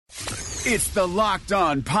It's the Locked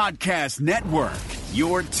On Podcast Network,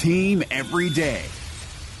 your team every day.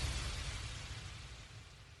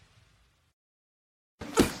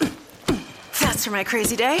 That's for my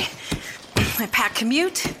crazy day. My packed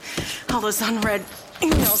commute, all those unread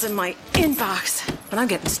emails in my inbox. But I'm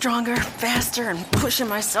getting stronger, faster, and pushing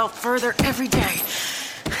myself further every day.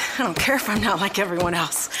 I don't care if I'm not like everyone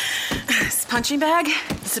else. This punching bag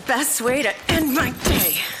is the best way to end my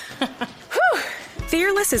day. Whew.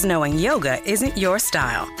 Fearless is knowing yoga isn't your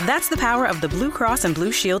style. That's the power of the Blue Cross and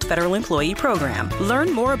Blue Shield Federal Employee Program.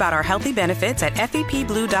 Learn more about our healthy benefits at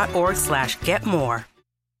fepblue.org/getmore.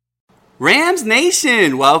 Rams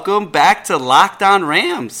Nation, welcome back to Locked On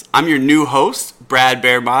Rams. I'm your new host, Brad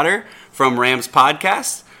Bear Motter from Rams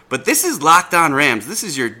Podcast. But this is Locked On Rams. This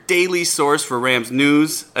is your daily source for Rams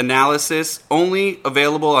news, analysis, only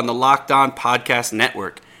available on the Locked On Podcast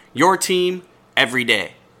Network. Your team, every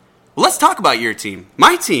day. Well, let's talk about your team.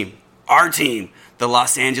 My team, our team, the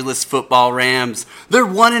Los Angeles Football Rams. They're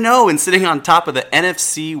 1-0 and sitting on top of the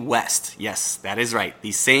NFC West. Yes, that is right.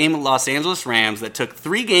 The same Los Angeles Rams that took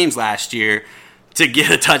 3 games last year to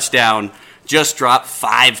get a touchdown just dropped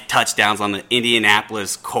 5 touchdowns on the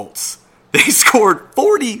Indianapolis Colts. They scored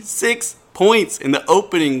 46 points in the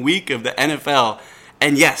opening week of the NFL.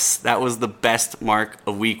 And yes, that was the best mark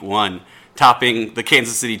of week 1, topping the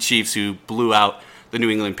Kansas City Chiefs, who blew out the New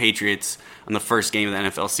England Patriots on the first game of the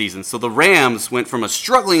NFL season. So the Rams went from a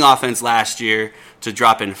struggling offense last year to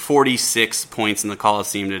dropping 46 points in the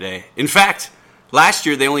Coliseum today. In fact, last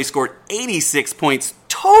year they only scored 86 points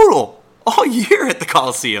total all year at the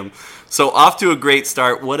Coliseum. So off to a great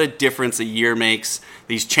start. What a difference a year makes.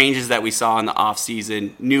 These changes that we saw in the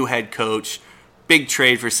offseason, new head coach, big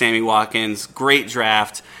trade for Sammy Watkins, great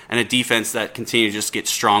draft, and a defense that continued to just get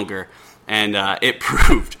stronger. And it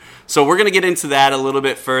proved. So we're going to get into that a little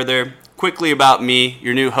bit further. Quickly about me,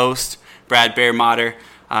 your new host, Brad Bear Motter.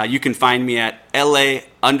 You can find me at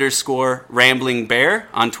LA_RamblingBear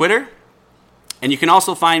on Twitter. And you can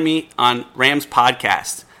also find me on Rams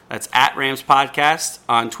Podcast. That's at Rams Podcast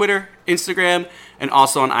on Twitter, Instagram, and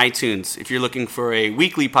also on iTunes. If you're looking for a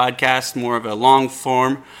weekly podcast, more of a long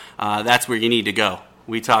form, that's where you need to go.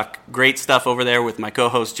 We talk great stuff over there with my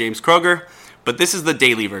co-host James Kroger, but this is the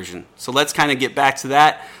daily version. So let's kind of get back to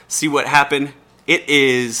that, see what happened. It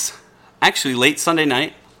is actually late Sunday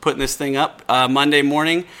night, putting this thing up Monday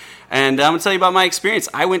morning. And I'm going to tell you about my experience.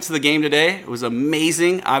 I went to the game today. It was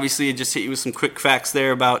amazing. Obviously, I just hit you with some quick facts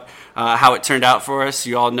there about how it turned out for us.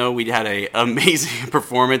 You all know we had an amazing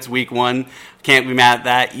performance week 1. Can't be mad at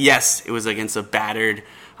that. Yes, it was against a battered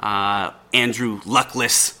Andrew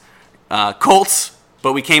Luckless Colts.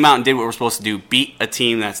 But we came out and did what we're supposed to do, beat a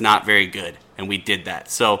team that's not very good. And we did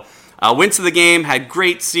that. So went to the game, had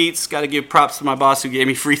great seats. Got to give props to my boss who gave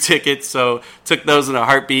me free tickets. So took those in a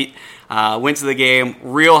heartbeat. Went to the game,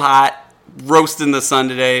 real hot, roasting the sun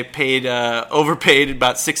today, overpaid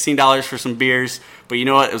about $16 for some beers, but you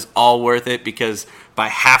know what, it was all worth it because by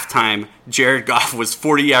halftime, Jared Goff was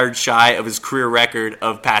 40 yards shy of his career record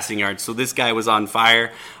of passing yards, so this guy was on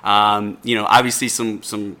fire. Obviously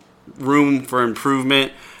some room for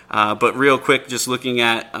improvement, but real quick, just looking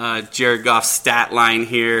at Jared Goff's stat line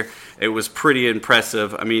here, it was pretty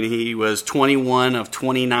impressive. I mean, he was 21 of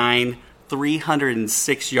 29,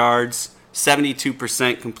 306 yards,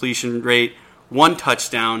 72% completion rate, 1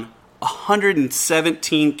 touchdown,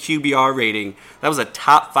 117 QBR rating. That was a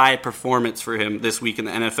top 5 performance for him this week in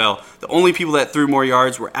the NFL. The only people that threw more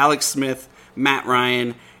yards were Alex Smith, Matt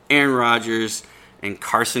Ryan, Aaron Rodgers, and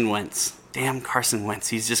Carson Wentz. Damn Carson Wentz.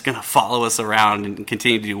 He's just going to follow us around and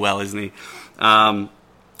continue to do well, isn't he? But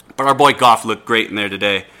our boy Goff looked great in there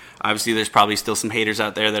today. Obviously, there's probably still some haters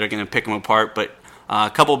out there that are going to pick him apart, but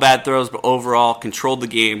a couple bad throws, but overall controlled the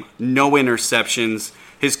game. No interceptions.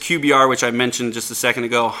 His QBR, which I mentioned just a second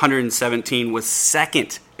ago, 117, was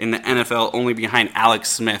second in the NFL, only behind Alex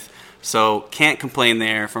Smith. So can't complain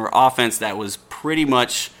there. For an offense that was pretty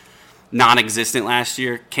much non-existent last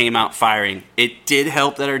year, came out firing. It did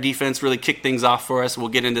help that our defense really kicked things off for us. We'll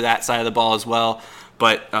get into that side of the ball as well.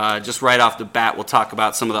 But just right off the bat, we'll talk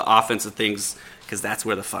about some of the offensive things because that's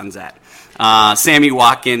where the fun's at. Sammy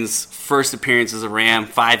Watkins, first appearance as a Ram,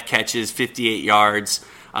 5 catches, 58 yards.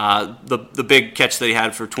 The big catch that he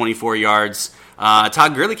had for 24 yards.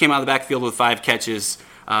 Todd Gurley came out of the backfield with 5 catches,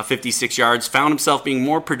 56 yards. Found himself being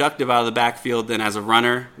more productive out of the backfield than as a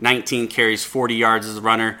runner. 19 carries, 40 yards as a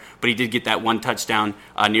runner. But he did get that 1 touchdown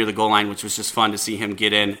near the goal line, which was just fun to see him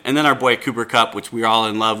get in. And then our boy Cooper Kupp, which we're all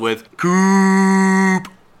in love with. Coop!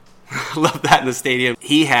 Love that in the stadium.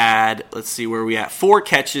 He had, let's see where we at, 4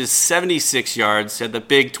 catches, 76 yards. Had the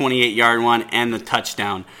big 28-yard one and the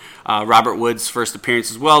touchdown. Robert Woods' first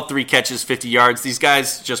appearance as well, 3 catches, 50 yards. These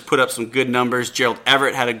guys just put up some good numbers. Gerald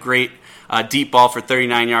Everett had a great deep ball for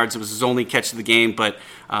 39 yards. It was his only catch of the game, but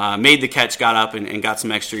made the catch, got up, and got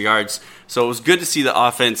some extra yards. So it was good to see the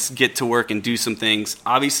offense get to work and do some things.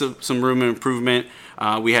 Obviously, some room of improvement.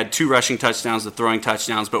 We had 2 rushing touchdowns, the throwing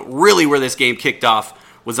touchdowns, but really where this game kicked off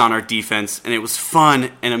was on our defense, and it was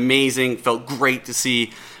fun and amazing. Felt great to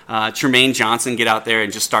see Tremaine Johnson get out there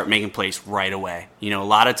and just start making plays right away. A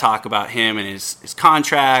lot of talk about him and his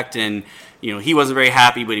contract, and he wasn't very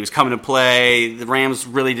happy, but he was coming to play. The Rams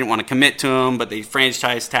really didn't want to commit to him, but they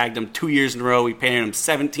franchise tagged him 2 years in a row. We paid him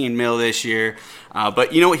 $17 million this year.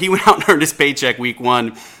 But he went out and earned his paycheck week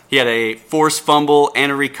 1. He had a forced fumble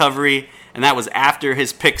and a recovery, and that was after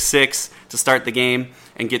his pick 6 to start the game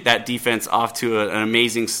and get that defense off to an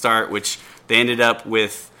amazing start, which they ended up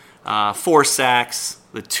with 4 sacks,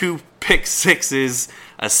 the 2 pick 6s,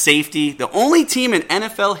 a safety. The only team in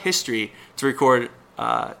NFL history to record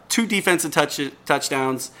 2 defensive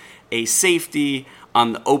touchdowns, a safety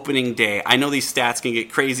on the opening day. I know these stats can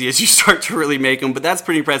get crazy as you start to really make them, but that's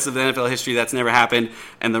pretty impressive in NFL history. That's never happened,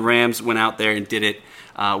 and the Rams went out there and did it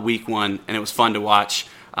week 1, and it was fun to watch.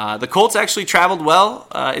 The Colts actually traveled well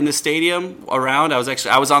in the stadium around. I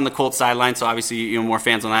was on the Colts sideline, so obviously more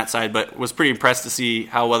fans on that side, but was pretty impressed to see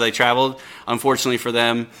how well they traveled. Unfortunately for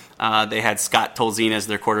them, they had Scott Tolzien as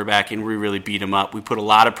their quarterback, and we really beat him up. We put a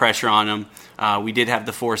lot of pressure on him. We did have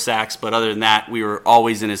the 4 sacks, but other than that, we were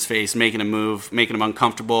always in his face, making a move, making him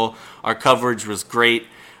uncomfortable. Our coverage was great.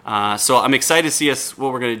 So I'm excited to see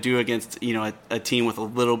what we're going to do against a team with a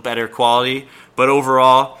little better quality. But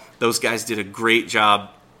overall, those guys did a great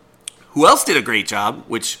job. Who else did a great job,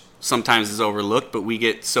 which sometimes is overlooked, but we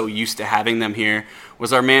get so used to having them here,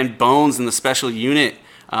 was our man Bones in the special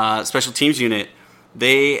teams unit.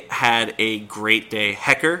 They had a great day.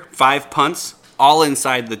 Hecker, 5 punts, all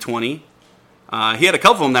inside the 20. He had a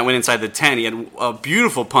couple of them that went inside the 10. He had a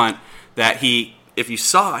beautiful punt that if you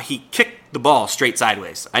saw, he kicked the ball straight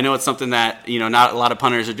sideways. I know it's something that not a lot of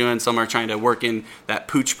punters are doing. Some are trying to work in that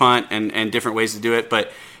pooch punt and different ways to do it,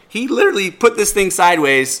 but he literally put this thing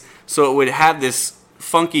sideways so it would have this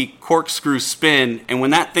funky corkscrew spin, and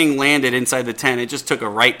when that thing landed inside the 10, it just took a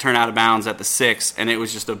right turn out of bounds at the 6, and it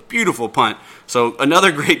was just a beautiful punt. So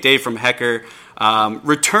another great day from Hecker.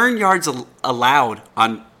 Return yards allowed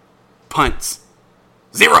on punts,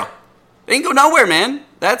 0. They ain't go nowhere, man.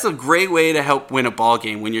 That's a great way to help win a ball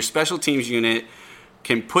game when your special teams unit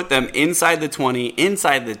can put them inside the 20,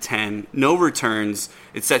 inside the 10, no returns.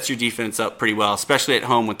 It sets your defense up pretty well, especially at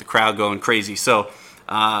home with the crowd going crazy. So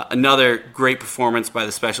another great performance by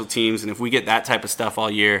the special teams, and if we get that type of stuff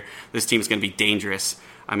all year, this team's going to be dangerous.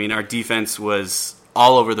 I mean, our defense was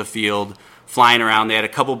all over the field, flying around. They had a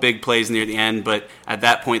couple big plays near the end, but at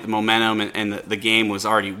that point, the momentum and the game was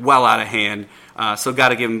already well out of hand. So got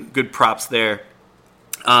to give them good props there.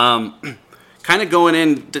 Kind of going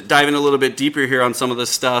in, diving a little bit deeper here on some of this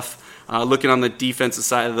stuff, looking on the defensive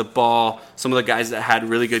side of the ball, some of the guys that had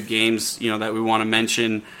really good games, that we want to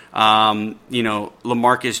mention.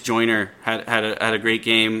 LaMarcus Joyner had a great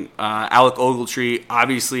game. Alec Ogletree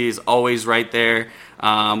obviously is always right there.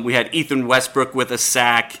 We had Ethan Westbrook with a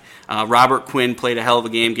sack. Robert Quinn played a hell of a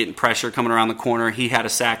game, getting pressure coming around the corner. He had a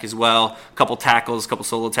sack as well, a couple tackles, a couple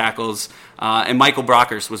solo tackles. And Michael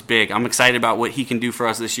Brockers was big. I'm excited about what he can do for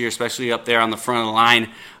us this year, especially up there on the front of the line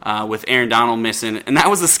with Aaron Donald missing. And that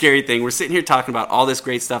was the scary thing. We're sitting here talking about all this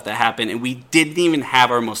great stuff that happened, and we didn't even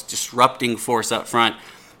have our most disrupting force up front.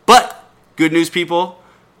 But good news, people,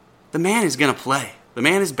 the man is going to play. The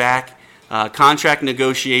man is back. Contract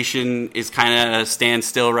negotiation is kind of at a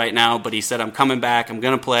standstill right now, but he said, I'm coming back. I'm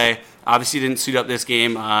going to play. Obviously didn't suit up this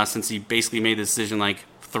game since he basically made the decision like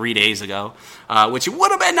 3 days ago, which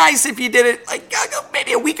would have been nice if you did it like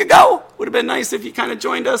maybe a week ago. Would have been nice if you kind of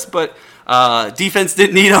joined us, but defense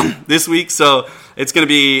didn't need him this week, so it's going to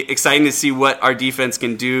be exciting to see what our defense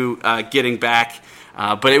can do getting back.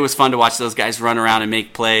 But it was fun to watch those guys run around and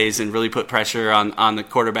make plays and really put pressure on the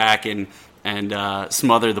quarterback and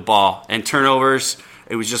smother the ball. And turnovers,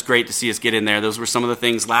 it was just great to see us get in there. Those were some of the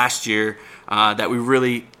things last year that we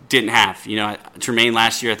really didn't have. Tremaine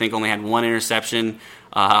last year I think only had 1 interception.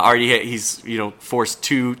 He's forced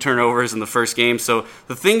 2 turnovers in the first game. So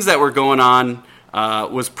the things that were going on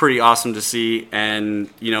was pretty awesome to see. And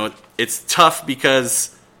it's tough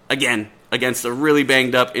because again, against a really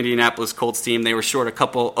banged up Indianapolis Colts team, they were short a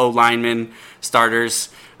couple O-linemen starters,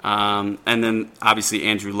 and then obviously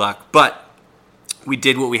Andrew Luck. But we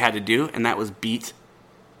did what we had to do, and that was beat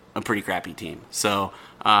a pretty crappy team. So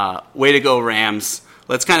way to go, Rams.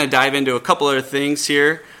 Let's kind of dive into a couple other things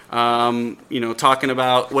here. Talking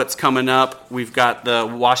about what's coming up, we've got the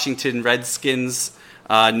Washington Redskins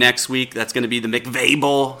next week. That's going to be the McVay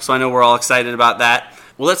Bowl, so I know we're all excited about that.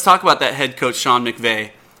 Well, let's talk about that head coach, Sean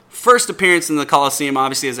McVay. First appearance in the Coliseum,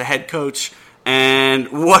 obviously, as a head coach, and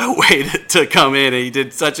what a way to come in. He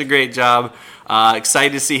did such a great job.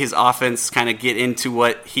 Excited to see his offense kind of get into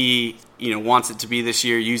what he wants it to be this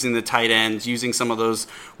year, using the tight ends, using some of those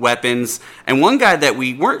weapons. And one guy that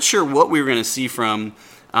we weren't sure what we were going to see from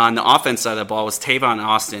on the offense side of the ball was Tavon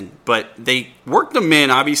Austin, but they worked him in.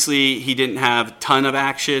 Obviously, he didn't have a ton of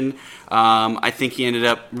action. I think he ended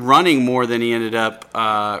up running more than he ended up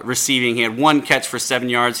receiving. He had one catch for 7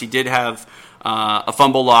 yards. He did have a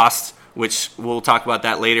fumble lost, which we'll talk about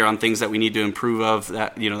that later on things that we need to improve of.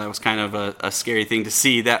 That was kind of a scary thing to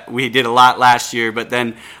see. That we did a lot last year, but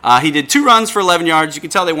then he did 2 runs for 11 yards. You can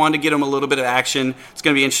tell they wanted to get him a little bit of action. It's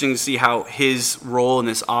going to be interesting to see how his role in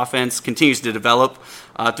this offense continues to develop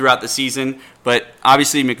throughout the season. But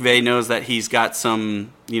obviously McVay knows that he's got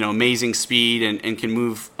some amazing speed and can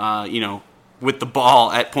move with the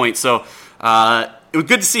ball at points. So it was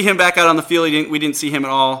good to see him back out on the field. We didn't see him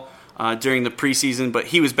at all during the preseason, but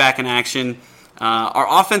he was back in action.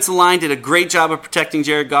 Our offensive line did a great job of protecting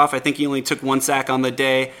Jared Goff. I think he only took 1 sack on the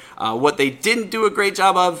day. What they didn't do a great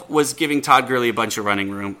job of was giving Todd Gurley a bunch of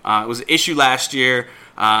running room. It was an issue last year.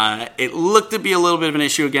 It looked to be a little bit of an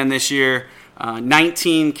issue again this year.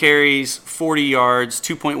 19 carries, 40 yards,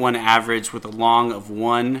 2.1 average with a long of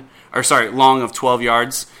 12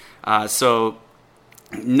 yards. So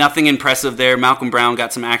nothing impressive there. Malcolm Brown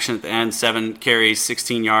got some action at the end, 7 carries,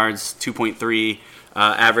 16 yards, 2.3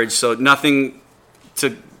 average. So nothing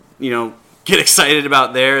to get excited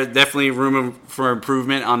about there. Definitely room for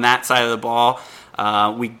improvement on that side of the ball.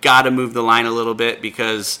 We got to move the line a little bit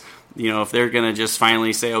because if they're going to just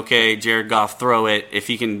finally say, okay, Jared Goff, throw it. If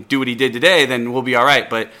he can do what he did today, then we'll be all right.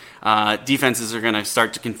 But defenses are going to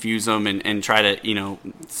start to confuse them and try to,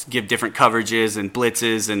 give different coverages and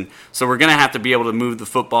blitzes. And so we're going to have to be able to move the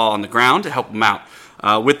football on the ground to help them out.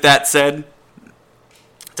 With that said,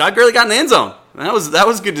 Todd Gurley got in the end zone. That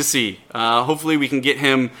was good to see. Hopefully we can get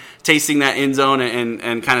him tasting that end zone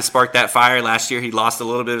and kind of spark that fire. Last year he lost a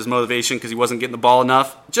little bit of his motivation because he wasn't getting the ball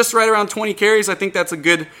enough. Just right around 20 carries. I think that's a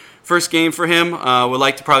good first game for him. Would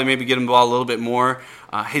like to probably maybe get him the ball a little bit more.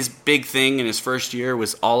 His big thing in his first year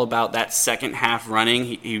was all about that second half running.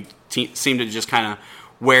 He seemed to just kind of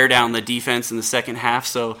wear down the defense in the second half.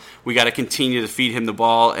 So we got to continue to feed him the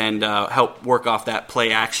ball and help work off that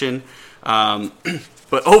play action.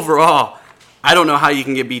 But overall, I don't know how you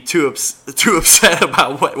can be too upset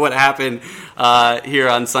about what happened here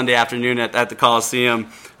on Sunday afternoon at the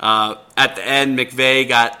Coliseum. At the end, McVay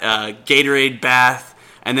got a Gatorade bath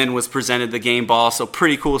and then was presented the game ball. So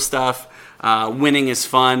pretty cool stuff. Winning is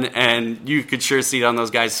fun, and you could sure see it on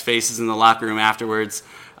those guys' faces in the locker room afterwards.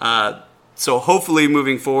 So hopefully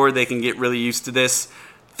moving forward they can get really used to this.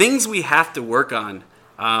 Things we have to work on.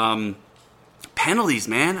 Penalties,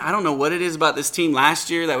 man. I don't know what it is about this team. Last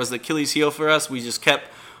year, that was the Achilles heel for us. We just kept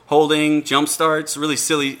holding, jump starts, really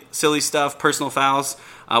silly stuff, personal fouls.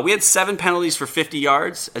 We had 7 penalties for 50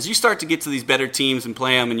 yards. As you start to get to these better teams and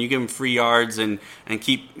play them, and you give them free yards and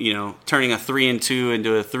keep turning a 3-and-2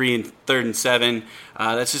 into a 3rd and 7,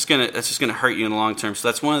 that's just gonna hurt you in the long term. So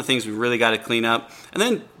that's one of the things we really got to clean up. And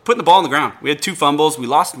then putting the ball on the ground. We had 2 fumbles. We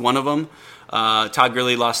lost one of them. Todd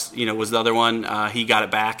Gurley was the other one. He got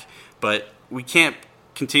it back, but we can't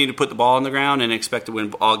continue to put the ball on the ground and expect to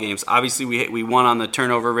win all games. Obviously, we won on the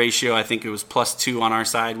turnover ratio. I think it was +2 on our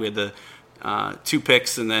side. We had the 2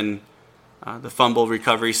 picks and then the fumble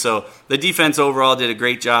recovery. So the defense overall did a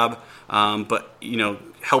great job, but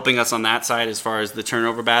helping us on that side as far as the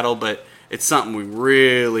turnover battle. But it's something we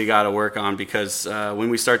really got to work on because when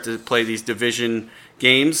we start to play these division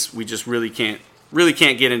games, we just really can't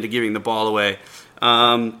get into giving the ball away.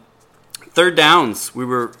 Third downs, we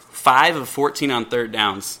were 5 of 14 on third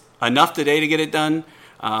downs. Enough today to get it done,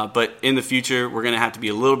 but in the future, we're going to have to be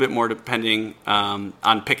a little bit more depending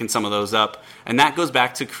on picking some of those up. And that goes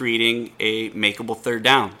back to creating a makeable third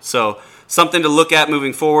down. So something to look at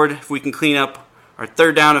moving forward. If we can clean up our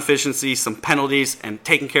third down efficiency, some penalties, and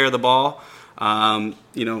taking care of the ball,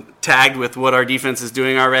 tagged with what our defense is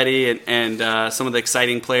doing already and some of the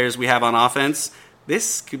exciting players we have on offense,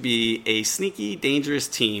 this could be a sneaky, dangerous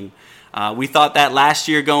team. We thought that last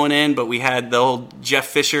year going in, but we had the old Jeff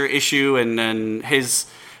Fisher issue and his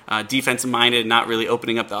defensive-minded, not really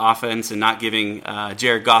opening up the offense and not giving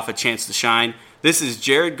Jared Goff a chance to shine. This is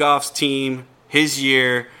Jared Goff's team, his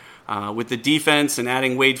year, with the defense and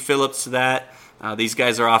adding Wade Phillips to that. These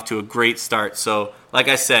guys are off to a great start. So, like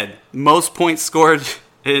I said, most points scored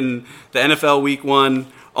in the NFL Week 1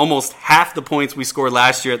 almost half the points we scored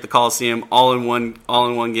last year at the Coliseum, all in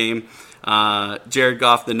one game. Jared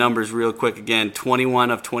Goff, the numbers real quick again: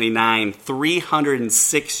 21 of 29,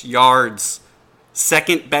 306 yards,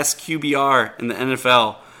 second best QBR in the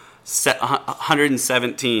NFL,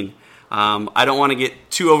 117. I don't want to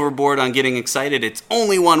get too overboard on getting excited. It's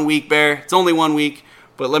only 1 week, Bear. It's only 1 week.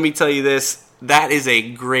 But let me tell you this, that is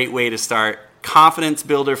a great way to start. Confidence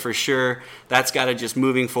builder for sure. That's got to just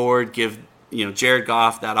moving forward give Jared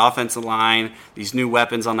Goff, that offensive line, these new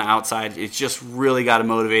weapons on the outside. It's just really got to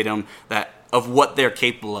motivate them of what they're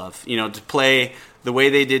capable of. To play the way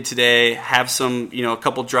they did today, have some, a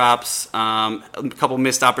couple drops, a couple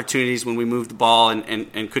missed opportunities when we moved the ball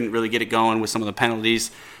and couldn't really get it going with some of the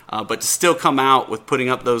penalties. But to still come out with putting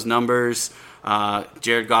up those numbers,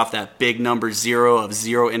 Jared Goff, that big number 0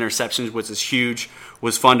 interceptions, which is huge,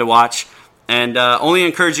 was fun to watch. And only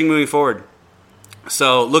encouraging moving forward.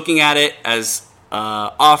 So looking at it as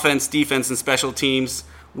offense, defense, and special teams,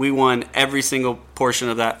 we won every single portion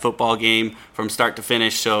of that football game from start to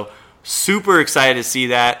finish. So super excited to see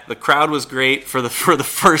that. The crowd was great for the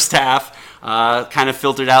first half. Kind of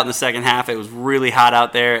filtered out in the second half. It was really hot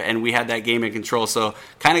out there, and we had that game in control. So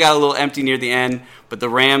kind of got a little empty near the end. But the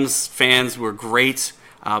Rams fans were great.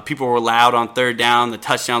 People were loud on third down. The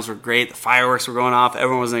touchdowns were great. The fireworks were going off.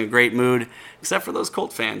 Everyone was in a great mood, except for those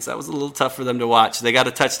Colt fans. That was a little tough for them to watch. They got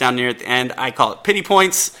a touchdown near at the end. I call it pity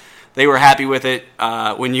points. They were happy with it.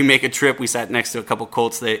 When you make a trip, we sat next to a couple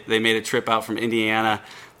Colts. They made a trip out from Indiana.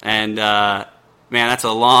 And, man, that's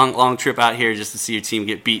a long, long trip out here just to see your team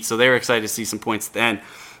get beat. So they were excited to see some points at the end.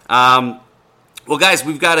 Well, guys,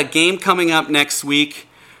 we've got a game coming up next week.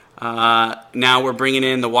 Now we're bringing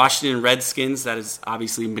in the Washington Redskins. That is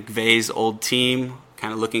obviously McVay's old team.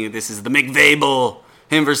 Kind of looking at this as the McVay Bowl,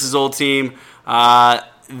 him versus old team.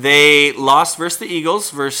 They lost versus the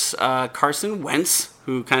Eagles, versus Carson Wentz,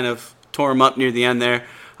 who kind of tore him up near the end there.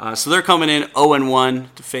 So they're coming in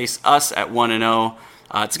 0-1 to face us at 1-0.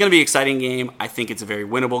 It's going to be an exciting game. I think it's a very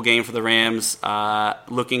winnable game for the Rams.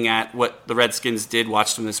 Looking at what the Redskins did,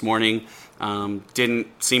 watched them this morning. Didn't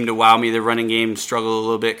seem to wow me. The running game struggled a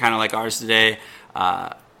little bit, kind of like ours today.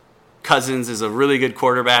 Cousins is a really good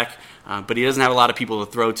quarterback, but he doesn't have a lot of people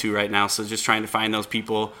to throw to right now, so just trying to find those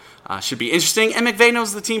people should be interesting. And McVay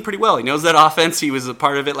knows the team pretty well. He knows that offense. He was a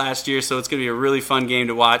part of it last year, so it's going to be a really fun game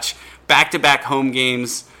to watch. Back-to-back home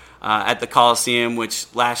games at the Coliseum, which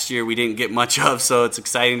last year we didn't get much of, so it's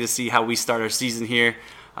exciting to see how we start our season here.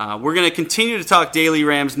 We're going to continue to talk daily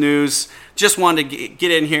Rams news. Just wanted to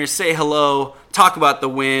get in here, say hello, talk about the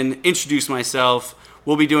win, introduce myself.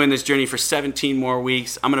 We'll be doing this journey for 17 more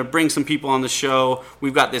weeks. I'm going to bring some people on the show.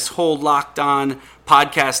 We've got this whole Locked On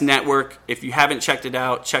podcast network. If you haven't checked it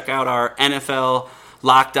out, check out our NFL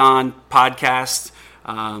Locked On podcast.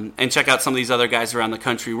 And check out some of these other guys around the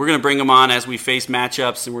country. We're going to bring them on as we face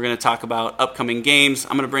matchups, and we're going to talk about upcoming games.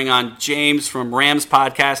 I'm going to bring on James from Rams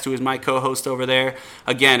Podcast, who is my co-host over there.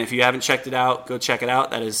 Again, if you haven't checked it out, go check it out.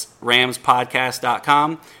 That is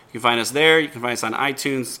ramspodcast.com. You can find us there. You can find us on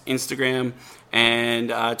iTunes, Instagram,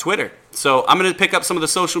 and Twitter. So I'm going to pick up some of the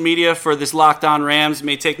social media for this Locked On Rams. It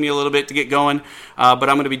may take me a little bit to get going, but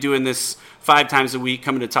I'm going to be doing this 5 times a week,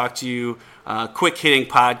 coming to talk to you. Quick-hitting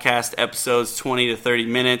podcast episodes, 20 to 30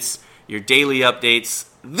 minutes, your daily updates.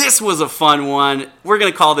 This was a fun one. We're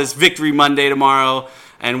going to call this Victory Monday tomorrow,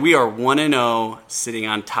 and we are 1-0, sitting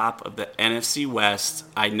on top of the NFC West.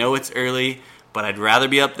 I know it's early, but I'd rather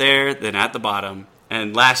be up there than at the bottom.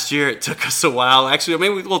 And last year, it took us a while. Actually,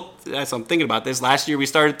 maybe as I'm thinking about this, last year we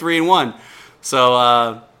started 3-1.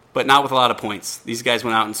 So, but not with a lot of points. These guys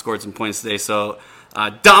went out and scored some points today. So,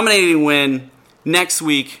 dominating win. Next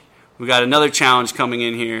week, we got another challenge coming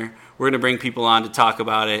in here. We're going to bring people on to talk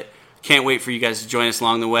about it. Can't wait for you guys to join us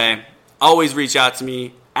along the way. Always reach out to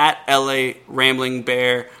me at LA Rambling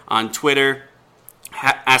Bear on Twitter.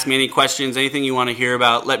 Ask me any questions, anything you want to hear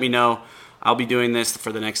about, let me know. I'll be doing this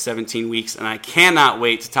for the next 17 weeks, and I cannot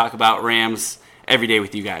wait to talk about Rams every day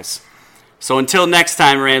with you guys. So until next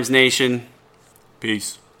time, Rams Nation,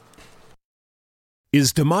 peace.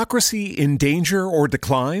 Is democracy in danger or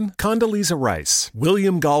decline? Condoleezza Rice,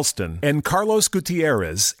 William Galston, and Carlos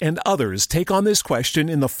Gutierrez and others take on this question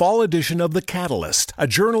in the fall edition of The Catalyst, a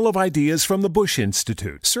journal of ideas from the Bush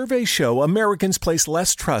Institute. Surveys show Americans place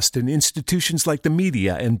less trust in institutions like the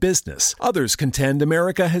media and business. Others contend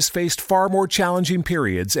America has faced far more challenging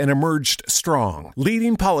periods and emerged strong.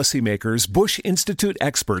 Leading policymakers, Bush Institute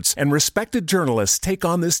experts, and respected journalists take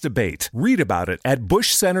on this debate. Read about it at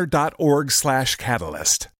bushcenter.org/catalyst.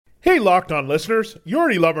 Hey, Locked On listeners, you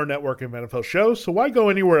already love our network of NFL shows, so why go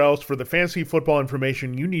anywhere else for the fantasy football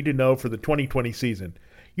information you need to know for the 2020 season?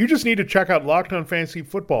 You just need to check out Locked On Fantasy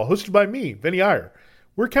Football, hosted by me, Vinny Iyer.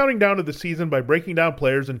 We're counting down to the season by breaking down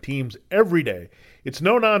players and teams every day. It's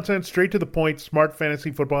no nonsense, straight to the point, smart fantasy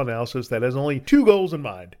football analysis that has only 2 goals in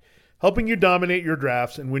mind: helping you dominate your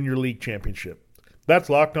drafts and win your league championship. That's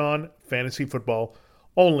Locked On Fantasy Football,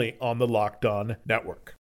 only on the Locked On Network.